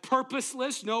as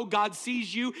purposeless. No, God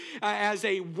sees you as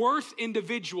a worth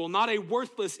individual, not a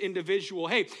worthless individual.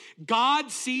 Hey, God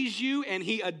sees you and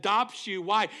he adopts you.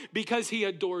 Why? Because he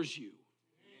adores you.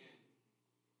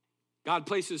 God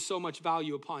places so much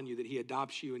value upon you that he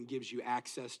adopts you and gives you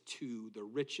access to the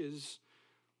riches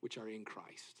which are in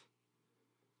Christ.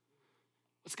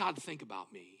 What's God think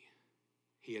about me?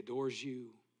 He adores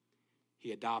you.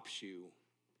 He adopts you.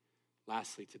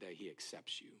 Lastly, today, he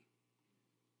accepts you.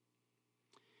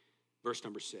 Verse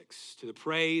number 6, to the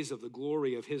praise of the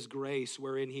glory of his grace,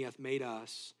 wherein he hath made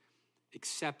us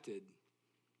accepted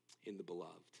in the beloved.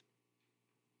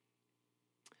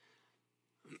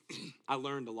 I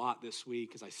learned a lot this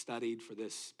week as I studied for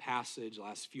this passage,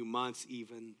 last few months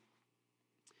even.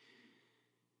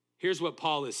 Here's what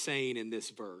Paul is saying in this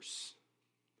verse.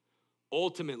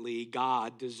 Ultimately,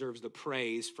 God deserves the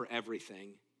praise for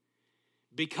everything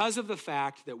because of the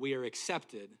fact that we are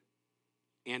accepted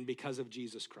and because of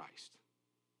Jesus Christ.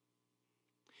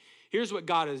 Here's what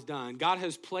God has done. God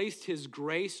has placed his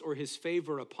grace or his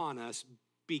favor upon us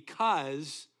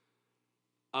because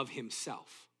of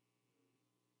himself.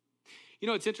 You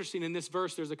know, it's interesting in this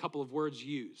verse, there's a couple of words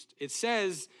used. It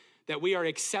says that we are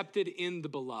accepted in the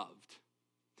beloved.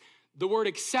 The word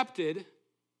accepted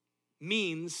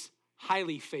means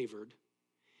highly favored,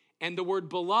 and the word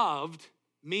beloved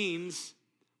means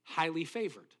highly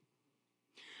favored.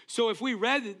 So if we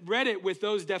read it with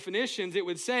those definitions, it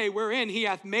would say, wherein he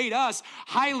hath made us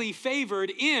highly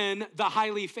favored in the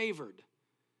highly favored.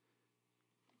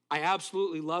 I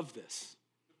absolutely love this.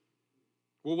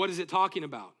 Well, what is it talking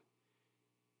about?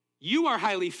 You are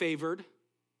highly favored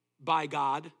by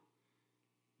God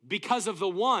because of the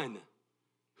one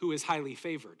who is highly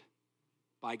favored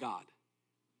by God.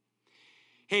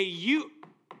 Hey,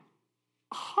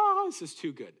 this is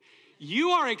too good. You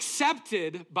are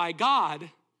accepted by God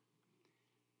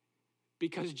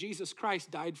because Jesus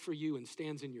Christ died for you and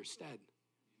stands in your stead.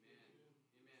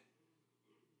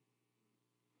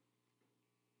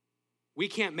 We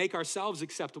can't make ourselves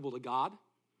acceptable to God,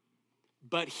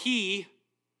 but he,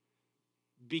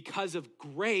 because of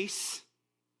grace,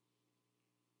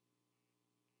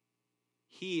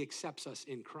 he accepts us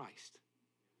in Christ.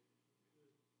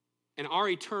 And our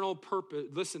eternal purpose,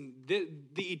 listen, the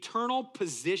eternal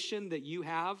position that you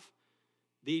have,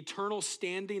 the eternal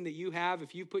standing that you have,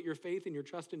 if you put your faith and your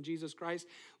trust in Jesus Christ,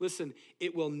 listen,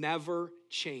 it will never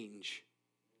change.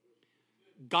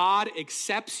 God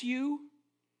accepts you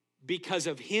because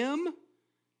of him,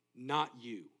 not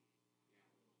you.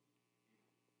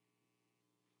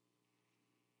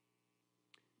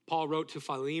 Paul wrote to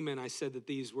Philemon, I said that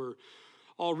these were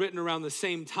all written around the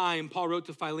same time. Paul wrote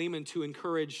to Philemon to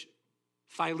encourage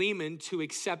Philemon to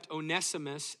accept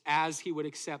Onesimus as he would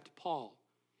accept Paul.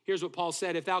 Here's what Paul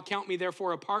said: if thou count me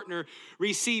therefore a partner,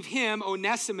 receive him,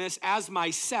 Onesimus, as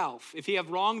myself. If he have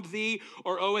wronged thee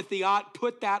or oweth thee aught,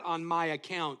 put that on my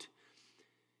account.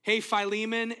 Hey,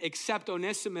 Philemon, accept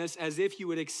Onesimus as if you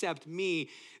would accept me.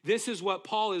 This is what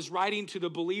Paul is writing to the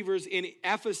believers in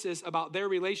Ephesus about their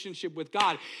relationship with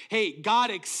God. Hey, God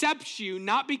accepts you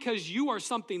not because you are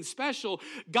something special.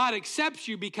 God accepts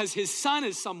you because his son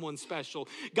is someone special.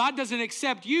 God doesn't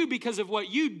accept you because of what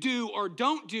you do or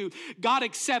don't do. God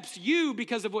accepts you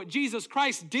because of what Jesus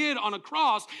Christ did on a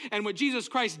cross and what Jesus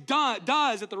Christ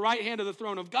does at the right hand of the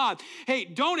throne of God. Hey,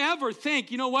 don't ever think,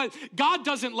 you know what, God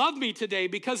doesn't love me today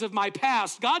because of my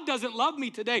past. God doesn't love me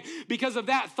today because of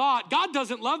that thought. God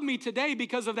doesn't love me today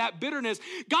because of that bitterness.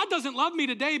 God doesn't love me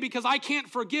today because I can't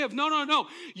forgive. No.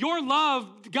 Your love,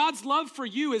 God's love for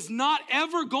you is not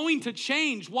ever going to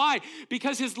change. Why?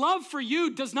 Because his love for you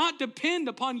does not depend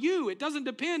upon you. It doesn't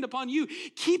depend upon you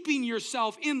keeping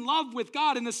yourself in love with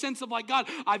God in the sense of like, God,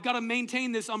 I've got to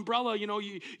maintain this umbrella. You know,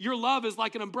 your love is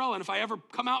like an umbrella. And if I ever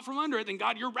come out from under it, then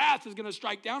God, your wrath is going to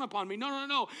strike down upon me.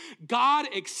 No. God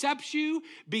accepts you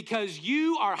because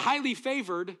you are highly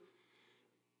favored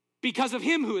because of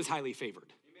him who is highly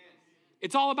favored. Amen.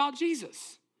 It's all about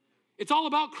Jesus. It's all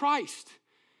about Christ.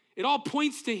 It all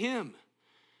points to him.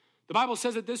 The Bible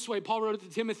says it this way. Paul wrote it to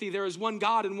Timothy: there is one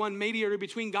God and one mediator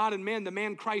between God and men, the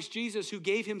man Christ Jesus, who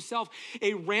gave himself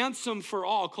a ransom for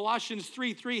all. Colossians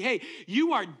 3:3. Hey,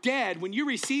 you are dead. When you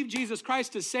receive Jesus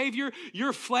Christ as Savior,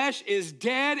 your flesh is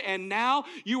dead, and now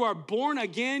you are born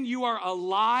again. You are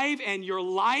alive, and your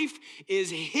life is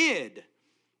hid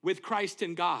with Christ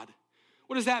in God.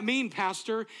 What does that mean,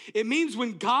 Pastor? It means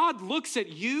when God looks at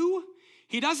you,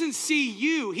 he doesn't see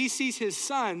you. He sees his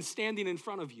son standing in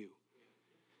front of you.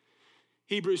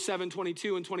 Hebrews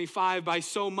 7:22 and 25, by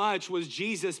so much was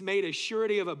Jesus made a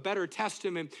surety of a better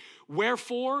testament.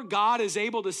 Wherefore God is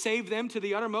able to save them to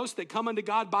the uttermost that come unto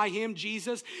God by him,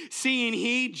 Jesus, seeing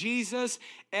he, Jesus,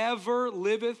 ever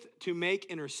liveth to make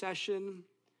intercession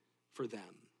for them.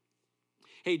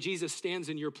 Hey, Jesus stands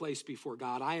in your place before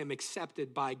God. I am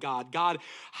accepted by God. God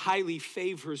highly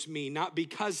favors me, not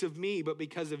because of me, but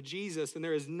because of Jesus. And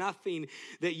there is nothing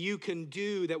that you can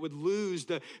do that would lose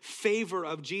the favor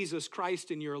of Jesus Christ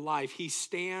in your life. He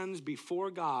stands before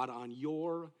God on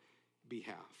your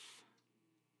behalf.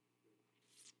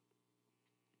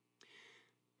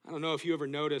 I don't know if you ever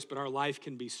noticed, but our life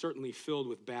can be certainly filled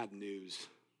with bad news.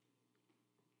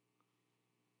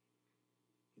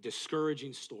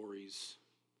 Discouraging stories.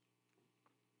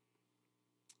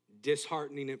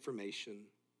 Disheartening information.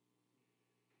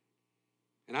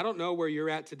 And I don't know where you're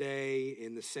at today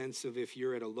in the sense of if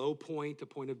you're at a low point, a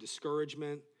point of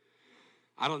discouragement.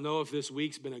 I don't know if this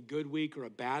week's been a good week or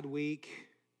a bad week.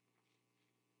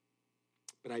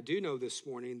 But I do know this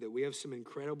morning that we have some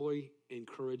incredibly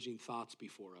encouraging thoughts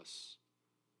before us.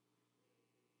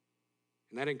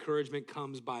 And that encouragement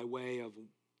comes by way of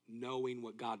knowing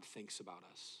what God thinks about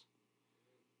us.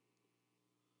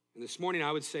 And this morning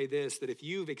I would say this, that if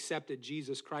you've accepted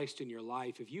Jesus Christ in your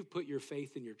life, if you've put your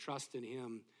faith and your trust in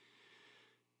him,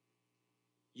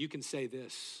 you can say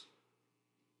this: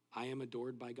 I am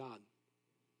adored by God.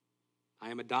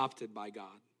 I am adopted by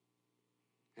God.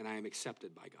 And I am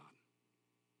accepted by God.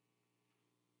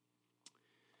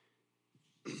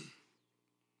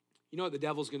 You know what the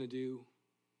devil's going to do?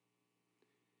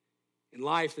 In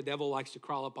life, the devil likes to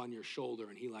crawl up on your shoulder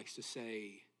and he likes to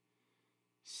say,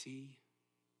 see,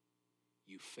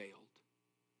 you failed.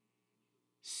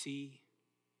 See,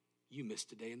 you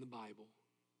missed a day in the Bible.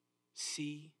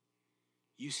 See,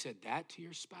 you said that to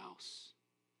your spouse.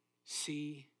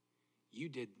 See, you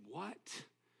did what?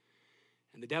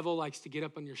 And the devil likes to get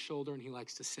up on your shoulder and he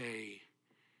likes to say,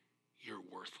 you're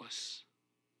worthless.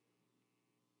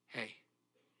 Hey,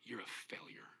 you're a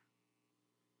failure.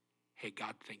 Hey,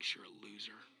 God thinks you're a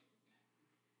loser.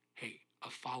 Hey, a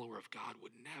follower of God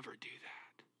would never do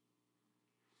that.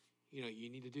 You know what you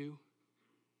need to do?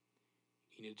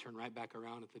 You need to turn right back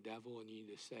around at the devil and you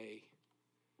need to say,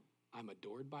 I'm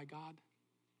adored by God,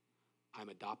 I'm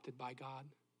adopted by God,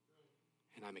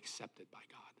 and I'm accepted by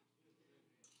God.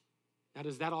 Now,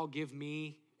 does that all give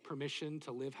me permission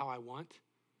to live how I want?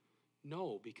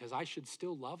 No, because I should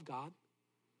still love God,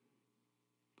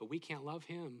 but we can't love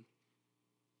him.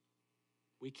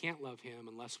 We can't love him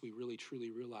unless we really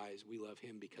truly realize we love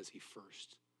him because he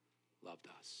first loved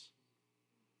us.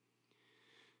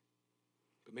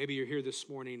 But maybe you're here this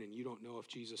morning and you don't know if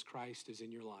Jesus Christ is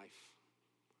in your life.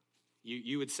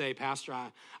 You would say, Pastor,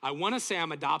 I want to say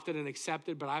I'm adopted and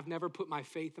accepted, but I've never put my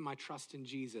faith and my trust in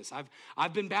Jesus.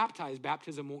 I've been baptized.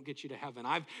 Baptism won't get you to heaven.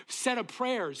 I've said a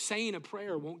prayer. Saying a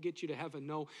prayer won't get you to heaven.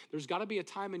 No, there's got to be a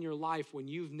time in your life when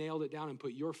you've nailed it down and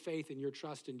put your faith and your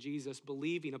trust in Jesus,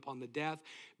 believing upon the death,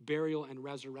 burial, and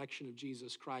resurrection of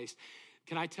Jesus Christ.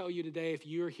 Can I tell you today, if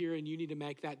you're here and you need to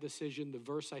make that decision, the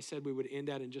verse I said we would end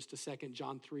at in just a second,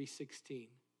 John 3:16.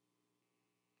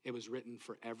 It was written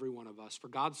for every one of us. For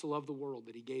God so loved the world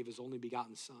that he gave his only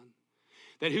begotten Son,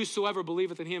 that whosoever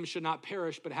believeth in him should not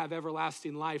perish but have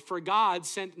everlasting life. For God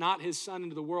sent not his Son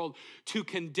into the world to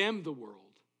condemn the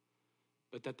world,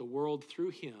 but that the world through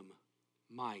him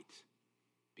might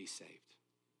be saved.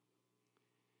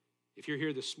 If you're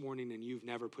here this morning and you've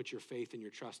never put your faith and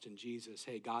your trust in Jesus,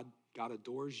 hey, God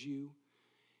adores you,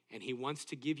 and he wants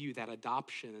to give you that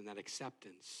adoption and that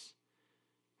acceptance,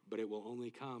 but it will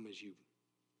only come as you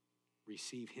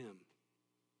receive him.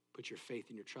 Put your faith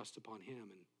and your trust upon him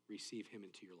and receive him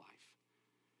into your life.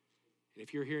 And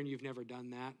if you're here and you've never done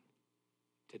that,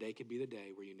 today could be the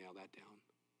day where you nail that down.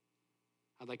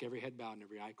 I'd like every head bowed and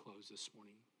every eye closed this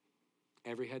morning.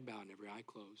 Every head bowed and every eye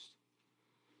closed.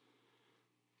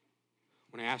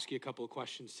 When I ask you a couple of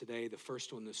questions today, the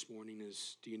first one this morning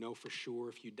is, do you know for sure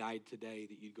if you died today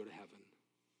that you'd go to heaven?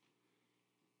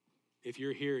 If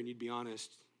you're here and you'd be honest,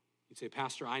 you'd say,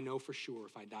 Pastor, I know for sure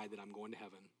if I die that I'm going to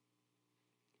heaven.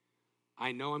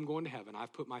 I know I'm going to heaven.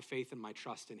 I've put my faith and my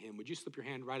trust in him. Would you slip your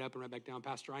hand right up and right back down?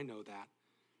 Pastor, I know that.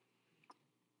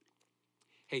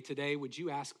 Hey, today, would you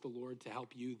ask the Lord to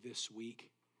help you this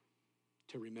week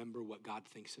to remember what God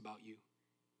thinks about you?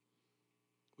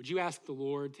 Would you ask the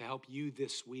Lord to help you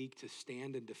this week to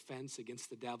stand in defense against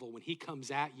the devil when he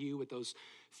comes at you with those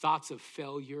thoughts of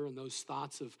failure and those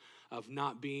thoughts of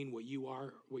not being what you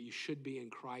are, what you should be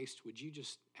in Christ? Would you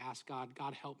just ask God,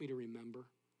 help me to remember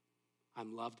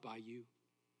I'm loved by you.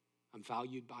 I'm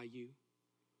valued by you.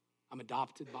 I'm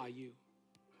adopted by you.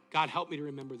 God, help me to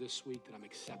remember this week that I'm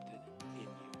accepted in you.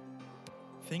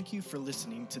 Thank you for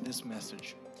listening to this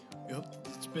message. We hope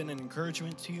it's been an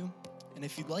encouragement to you. And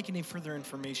if you'd like any further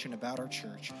information about our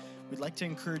church, we'd like to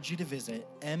encourage you to visit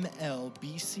mlbc.church.